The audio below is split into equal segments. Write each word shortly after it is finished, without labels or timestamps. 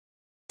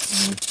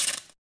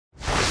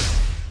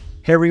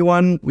Hey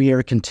everyone, we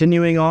are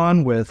continuing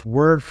on with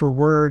word for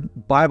word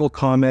Bible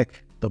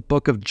comic, the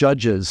Book of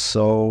Judges.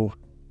 So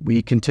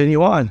we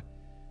continue on.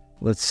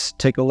 Let's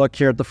take a look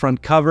here at the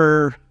front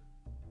cover.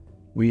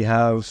 We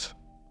have,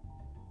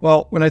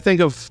 well, when I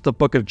think of the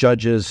Book of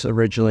Judges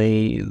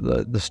originally,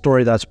 the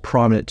story that's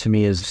prominent to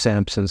me is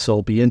Samson. So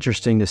it'll be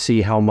interesting to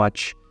see how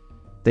much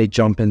they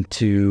jump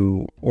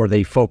into or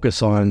they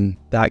focus on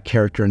that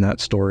character in that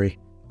story.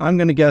 I'm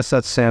going to guess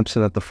that's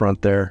Samson at the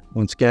front there.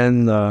 Once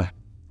again, the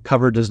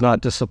cover does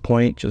not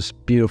disappoint,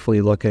 just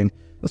beautifully looking.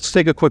 Let's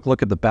take a quick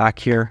look at the back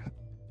here.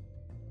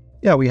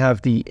 Yeah, we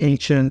have the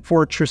ancient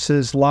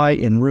fortresses lie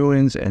in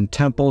ruins and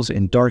temples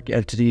and dark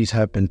entities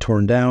have been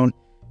torn down.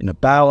 In a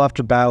battle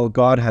after battle,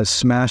 God has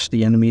smashed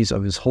the enemies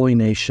of his holy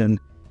nation,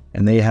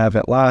 and they have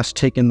at last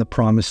taken the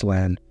promised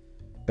land.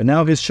 But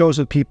now his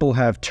chosen people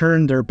have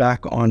turned their back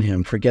on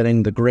him,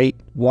 forgetting the great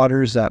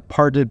waters that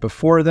parted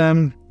before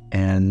them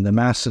and the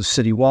massive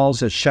city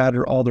walls that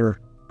shatter all their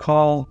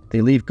call.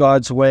 They leave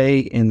God's way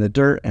in the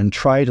dirt and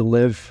try to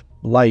live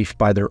life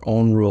by their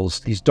own rules.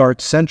 These dark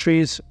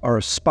centuries are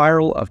a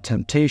spiral of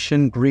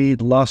temptation,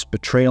 greed, lust,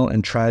 betrayal,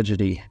 and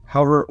tragedy.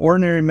 However,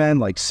 ordinary men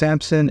like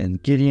Samson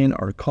and Gideon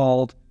are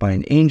called by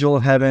an angel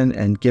of heaven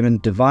and given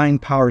divine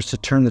powers to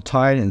turn the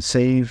tide and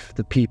save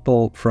the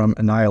people from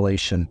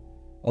annihilation.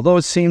 Although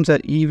it seems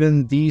that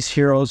even these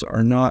heroes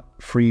are not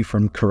free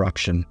from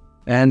corruption.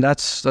 And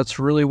that's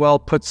really well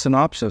put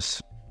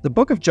synopsis. The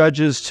Book of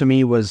Judges to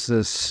me was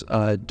this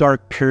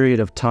dark period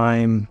of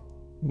time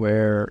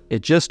where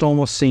it just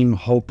almost seemed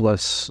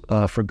hopeless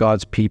for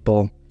God's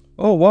people.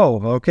 Oh,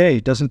 whoa, okay,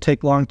 it doesn't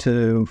take long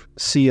to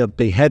see a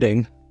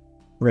beheading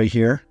right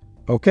here.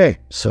 Okay,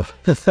 so,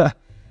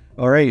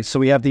 all right, so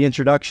we have the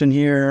introduction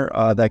here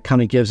that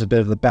kind of gives a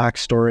bit of the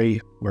backstory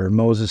where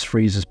Moses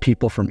frees his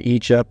people from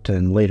Egypt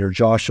and later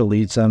Joshua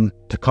leads them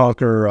to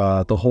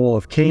conquer the whole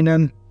of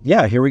Canaan.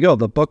 Yeah, here we go.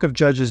 The Book of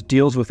Judges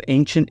deals with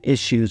ancient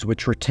issues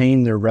which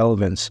retain their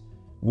relevance.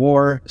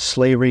 War,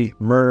 slavery,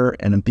 murder,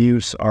 and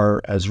abuse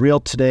are as real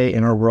today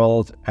in our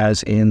world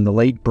as in the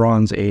late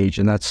Bronze Age,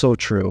 and that's so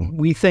true.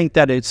 We think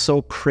that it's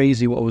so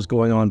crazy what was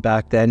going on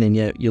back then, and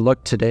yet you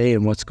look today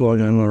and what's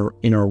going on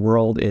in our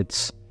world,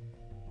 it's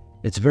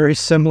very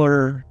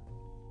similar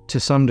to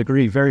some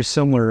degree, very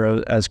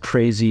similar as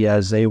crazy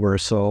as they were.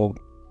 So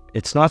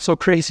it's not so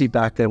crazy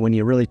back then when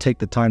you really take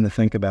the time to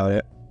think about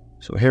it.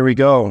 So here we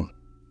go.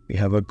 We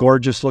have a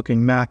gorgeous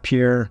looking map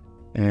here,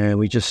 and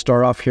we just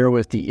start off here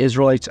with the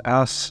Israelites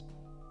ask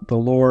the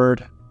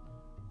Lord,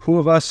 who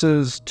of us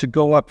is to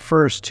go up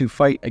first to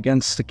fight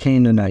against the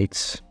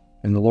Canaanites?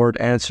 And the Lord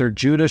answered,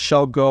 Judah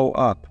shall go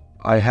up.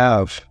 I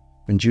have.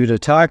 When Judah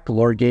attacked, the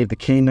Lord gave the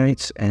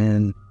Canaanites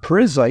and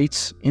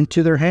Perizzites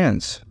into their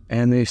hands,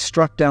 and they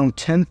struck down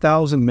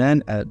 10,000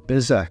 men at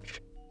Bezek.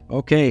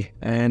 Okay,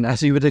 and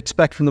as you would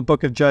expect from the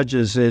Book of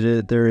Judges,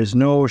 there is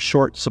no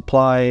short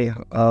supply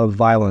of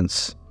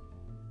violence.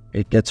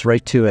 It gets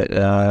right to it,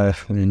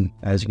 and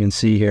as you can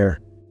see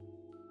here.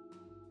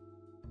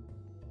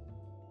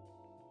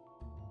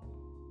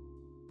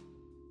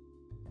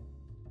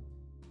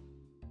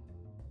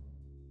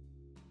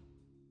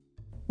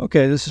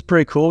 Okay, this is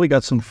pretty cool. We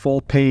got some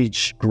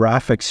full-page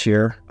graphics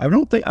here. I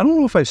don't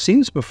know if I've seen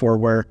this before,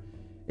 where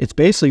it's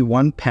basically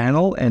one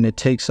panel and it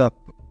takes up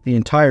the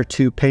entire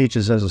 2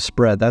 pages as a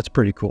spread. That's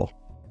pretty cool.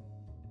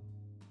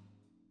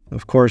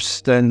 Of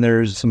course, then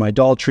there's some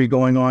idolatry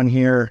going on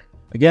here.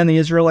 Again, the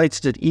Israelites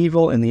did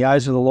evil in the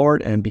eyes of the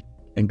Lord, and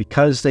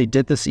because they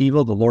did this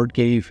evil, the Lord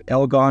gave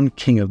Elgon,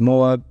 king of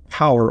Moab,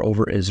 power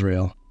over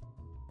Israel.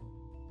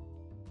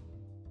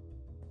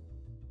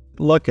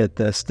 Look at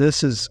this.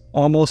 This is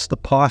almost the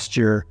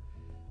posture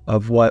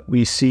of what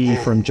we see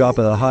from Jabba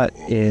the Hutt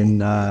in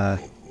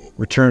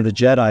Return of the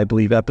Jedi, I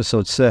believe,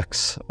 episode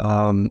 6.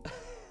 Oh,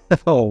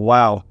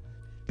 wow.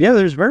 Yeah,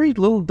 there's very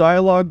little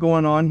dialogue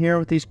going on here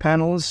with these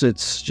panels.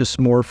 It's just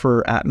more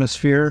for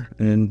atmosphere,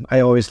 and I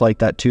always like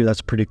that too.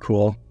 That's pretty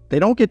cool. They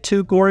don't get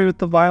too gory with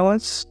the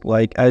violence.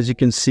 Like, as you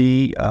can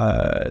see,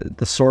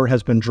 the sword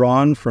has been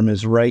drawn from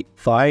his right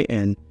thigh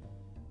and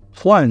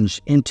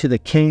plunged into the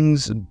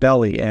king's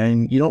belly,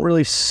 and you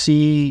only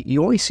see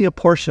a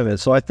portion of it.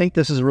 So I think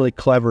this is really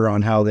clever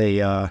on how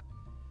they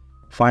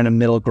find a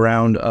middle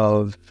ground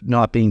of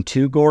not being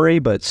too gory,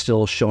 but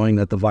still showing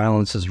that the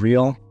violence is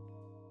real.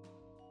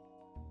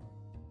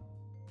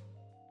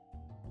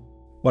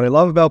 What I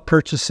love about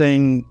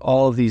purchasing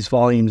all of these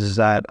volumes is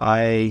that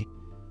I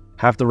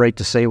have the right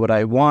to say what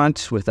I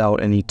want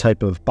without any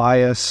type of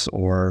bias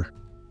or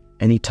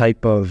any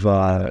type of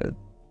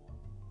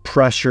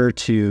pressure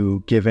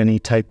to give any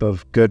type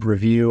of good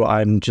review.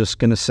 I'm just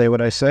going to say what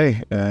I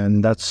say,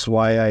 and that's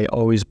why I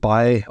always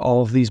buy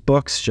all of these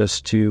books,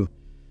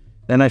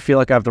 then I feel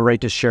like I have the right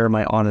to share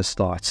my honest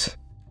thoughts.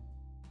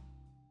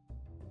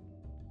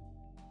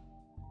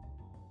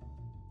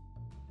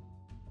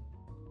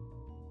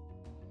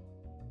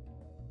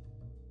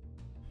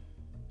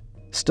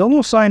 Still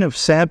no sign of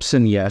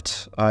Samson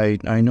yet. I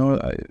know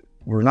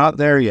we're not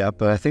there yet,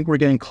 but I think we're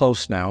getting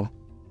close now.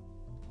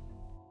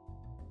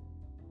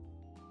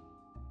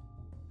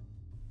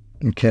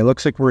 Okay,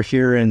 looks like we're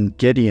here in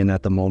Gideon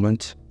at the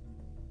moment.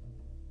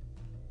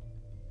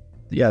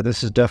 Yeah,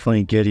 this is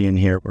definitely Gideon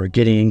here, where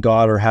Gideon and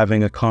God are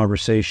having a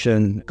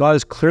conversation. God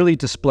is clearly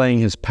displaying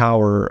his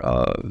power,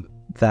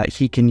 that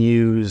he can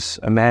use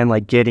a man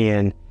like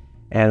Gideon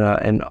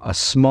and a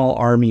small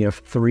army of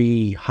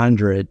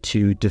 300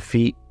 to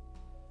defeat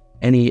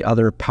any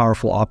other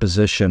powerful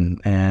opposition.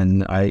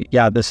 And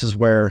this is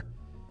where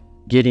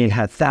Gideon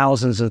had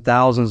thousands and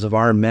thousands of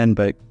armed men,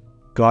 but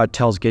God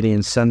tells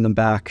Gideon, send them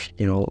back,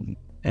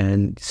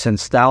 and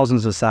sends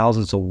thousands of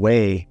thousands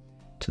away,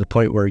 to the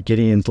point where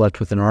Gideon's left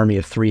with an army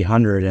of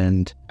 300.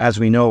 And as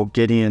we know,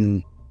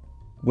 Gideon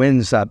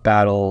wins that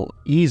battle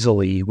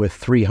easily with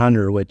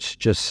 300, which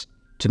just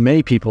to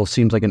many people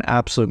seems like an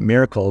absolute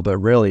miracle, but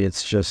really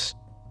it's just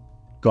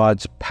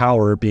God's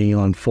power being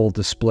on full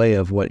display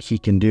of what he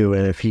can do.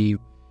 And if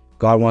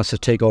God wants to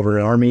take over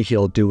an army,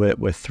 he'll do it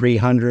with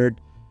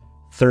 300,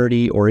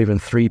 30, or even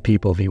 3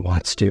 people if he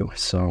wants to.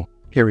 So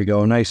here we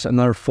go. Nice,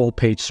 another full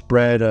page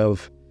spread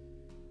of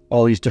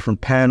all these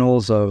different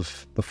panels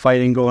of the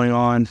fighting going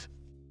on.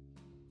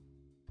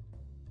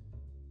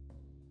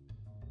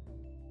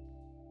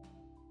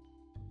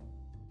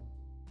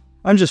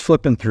 I'm just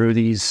flipping through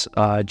these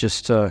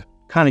just to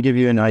kind of give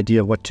you an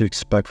idea of what to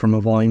expect from a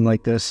volume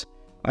like this.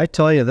 I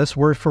tell you, this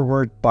word for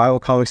word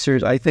Bible comic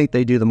series, I think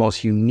they do the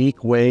most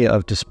unique way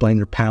of displaying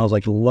their panels.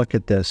 Like, look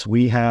at this.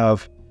 We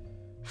have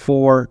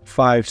 4,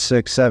 5,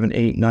 6, 7,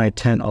 8, 9,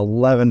 10,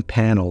 11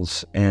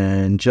 panels,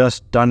 and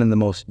just done in the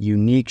most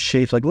unique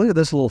shapes. Like, look at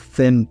this little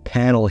thin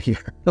panel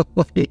here.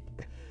 Like,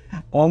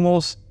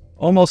 almost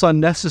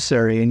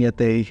unnecessary, and yet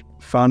they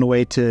found a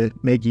way to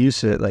make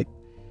use of it. Like,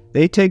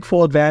 they take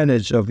full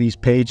advantage of these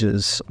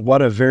pages.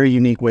 What a very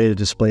unique way to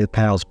display the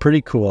panels.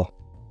 Pretty cool.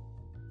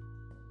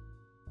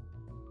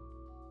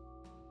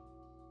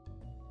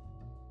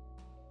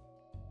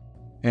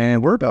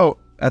 And we're about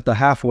at the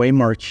halfway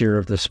mark here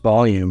of this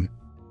volume.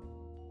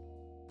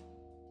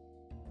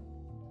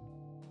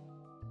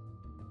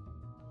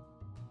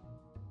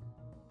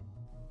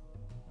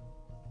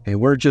 Okay,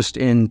 we're just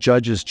in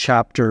Judges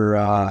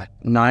chapter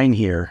 9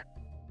 here.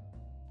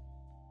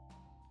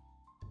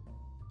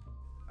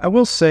 I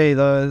will say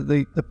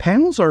the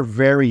panels are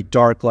very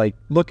dark. Like,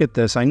 look at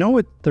this. I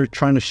know they're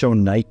trying to show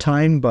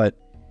nighttime, but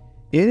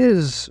it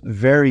is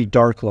very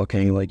dark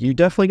looking. Like, you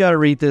definitely got to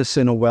read this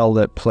in a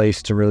well-lit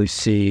place to really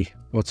see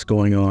what's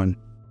going on.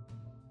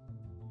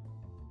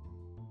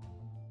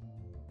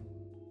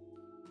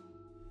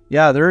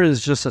 Yeah, there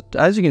is just,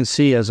 as you can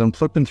see, as I'm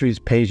flipping through these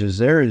pages,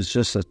 there is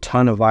just a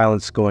ton of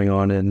violence going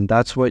on. And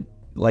that's what,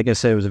 like I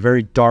said, it was a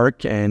very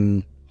dark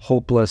and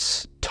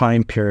hopeless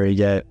time period,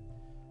 yet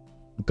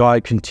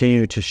God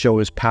continued to show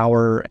his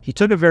power. He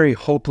took a very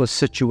hopeless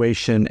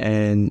situation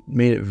and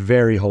made it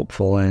very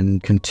hopeful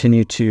and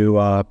continued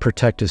to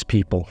protect his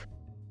people.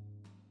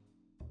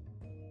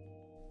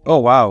 Oh,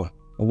 wow.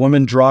 A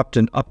woman dropped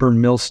an upper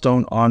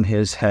millstone on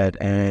his head,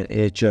 and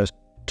it just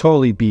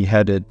totally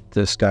beheaded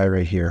this guy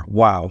right here.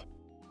 Wow.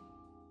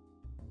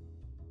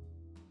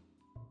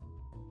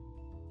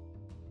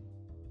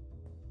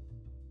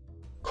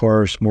 Of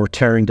course, more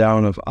tearing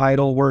down of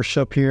idol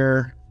worship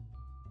here.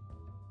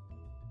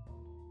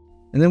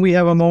 And then we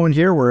have a moment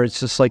here where it's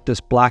just like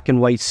this black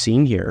and white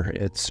scene here.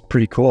 It's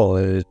pretty cool.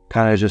 It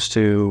kind of just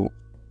to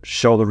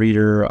show the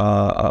reader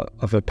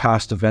of a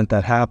past event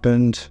that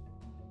happened.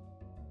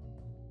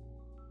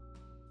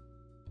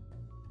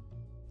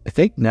 I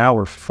think now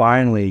we're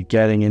finally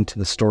getting into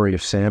the story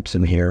of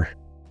Samson here.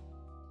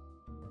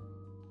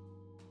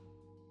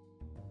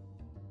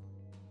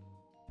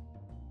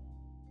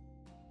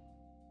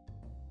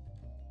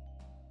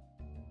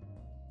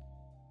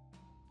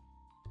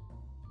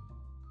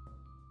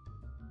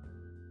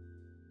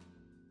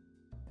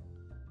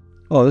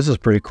 Oh, this is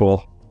pretty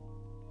cool.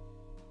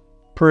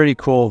 Pretty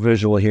cool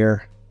visual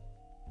here.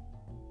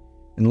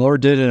 And the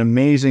Lord did an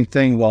amazing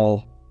thing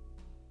while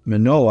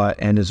Manoah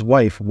and his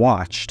wife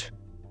watched,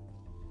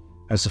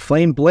 as the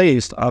flame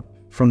blazed up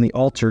from the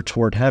altar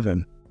toward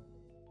heaven.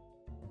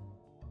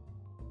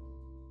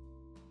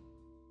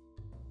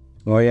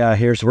 Oh yeah,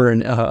 here's where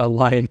a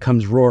lion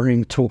comes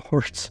roaring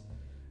towards,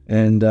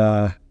 and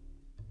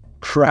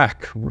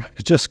crack,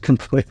 just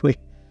completely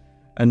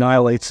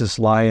annihilates this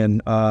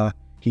lion.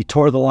 He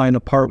tore the lion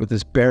apart with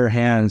his bare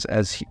hands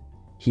as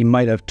he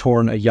might have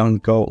torn a young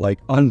goat. Like,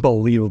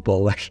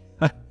 unbelievable. Like,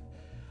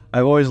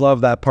 I've always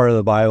loved that part of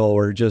the Bible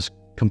where it just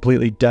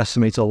completely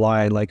decimates a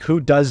lion. Like, who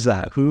does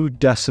that? Who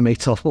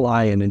decimates a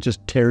lion and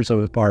just tears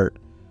him apart?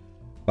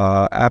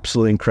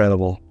 Absolutely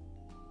incredible.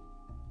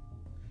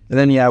 And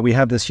then, yeah, we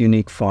have this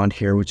unique font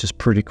here, which is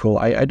pretty cool.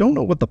 I don't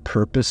know what the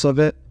purpose of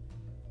it.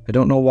 I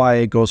don't know why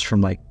it goes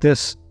from like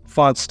this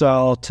font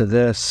style to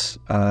this.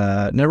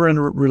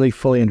 Never really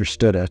fully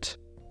understood it.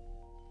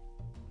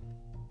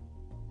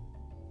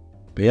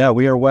 But yeah,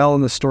 we are well in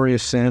the story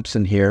of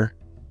Samson here.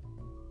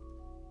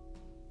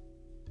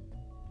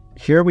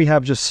 Here we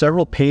have just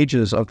several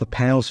pages of the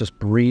panels just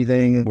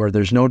breathing, where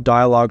there's no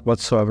dialogue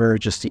whatsoever,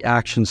 just the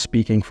action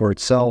speaking for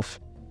itself.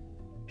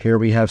 Here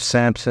we have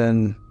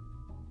Samson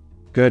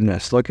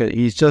goodness, look at,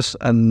 he's just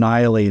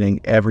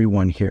annihilating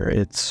everyone here.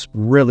 It's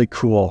really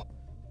cool.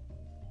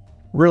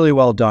 Really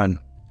well done.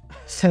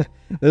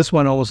 This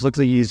one almost looks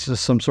like he's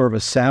just some sort of a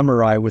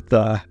samurai with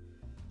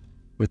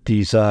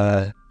these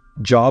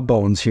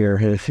jawbones here.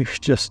 It's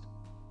just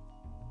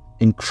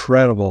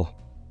incredible.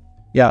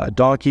 Yeah, a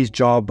donkey's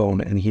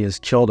jawbone, and he has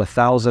killed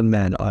 1,000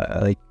 men.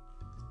 Like,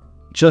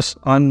 just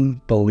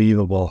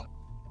unbelievable.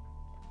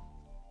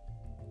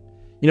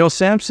 You know,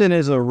 Samson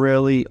is a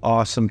really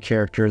awesome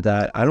character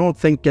that I don't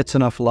think gets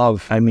enough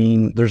love. I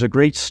mean, there's a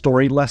great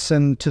story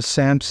lesson to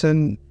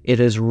Samson. It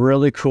is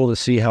really cool to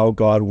see how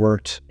God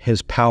worked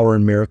his power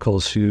and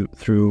miracles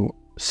through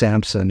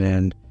Samson.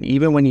 And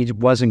even when he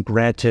wasn't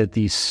granted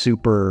these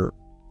super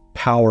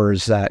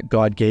powers that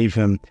God gave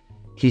him,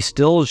 he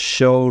still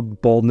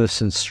showed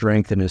boldness and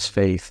strength in his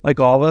faith.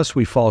 Like all of us,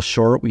 we fall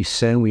short, we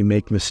sin, we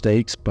make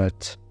mistakes,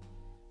 but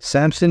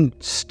Samson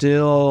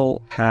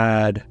still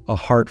had a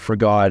heart for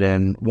God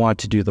and wanted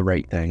to do the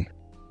right thing.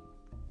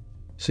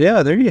 So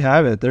yeah, there you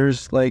have it.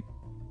 There's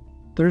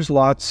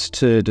lots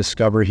to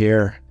discover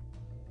here.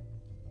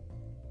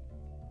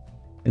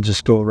 And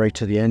just go right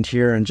to the end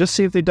here and just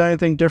see if they've done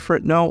anything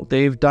different. No,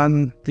 they've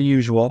done the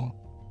usual.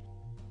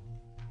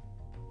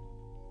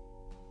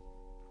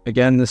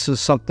 Again, this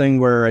is something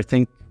where I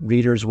think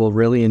readers will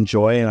really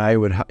enjoy, and I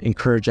would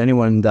encourage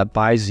anyone that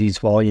buys these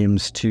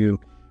volumes to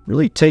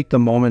really take the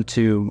moment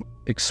to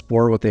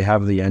explore what they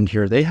have at the end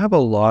here. They have a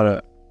lot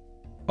of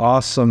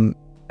awesome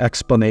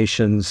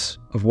explanations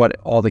of what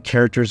all the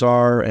characters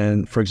are,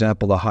 and for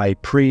example, the high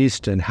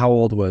priest, and how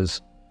old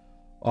was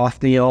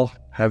Othniel.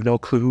 I have no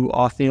clue who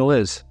Othniel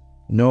is.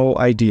 No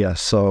idea.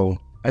 So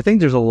I think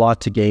there's a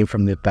lot to gain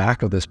from the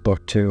back of this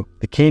book too.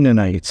 The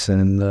Canaanites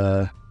and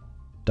the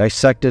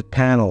dissected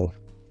panel.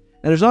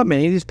 And there's not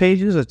many of these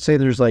pages. I'd say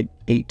there's like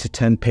 8 to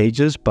 10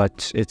 pages,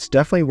 but it's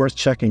definitely worth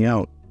checking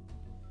out.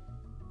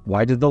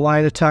 Why did the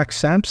lion attack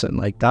Samson?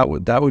 Like that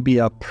would be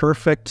a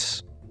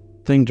perfect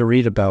thing to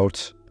read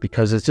about,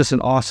 because it's just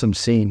an awesome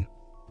scene.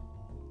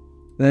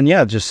 And then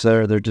yeah, just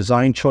their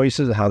design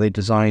choices, how they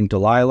designed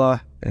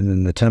Delilah, and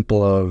then the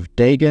Temple of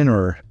Dagon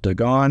or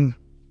Dagon.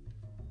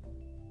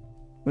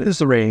 What is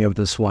the rating of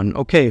this one?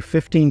 Okay,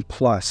 15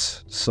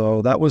 plus.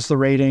 So that was the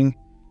rating.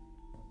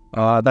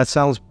 That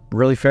sounds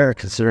really fair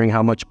considering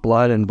how much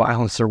blood and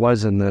violence there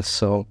was in this.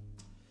 So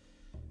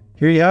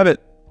here you have it,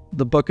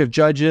 the Book of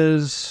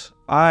Judges.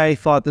 I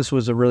thought this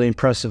was a really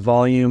impressive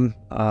volume.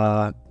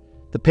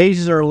 The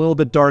pages are a little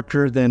bit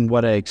darker than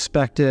what I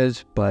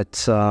expected,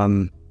 but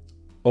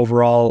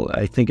overall,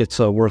 I think it's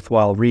a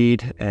worthwhile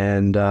read,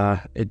 and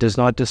it does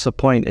not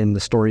disappoint in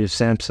the story of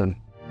Samson.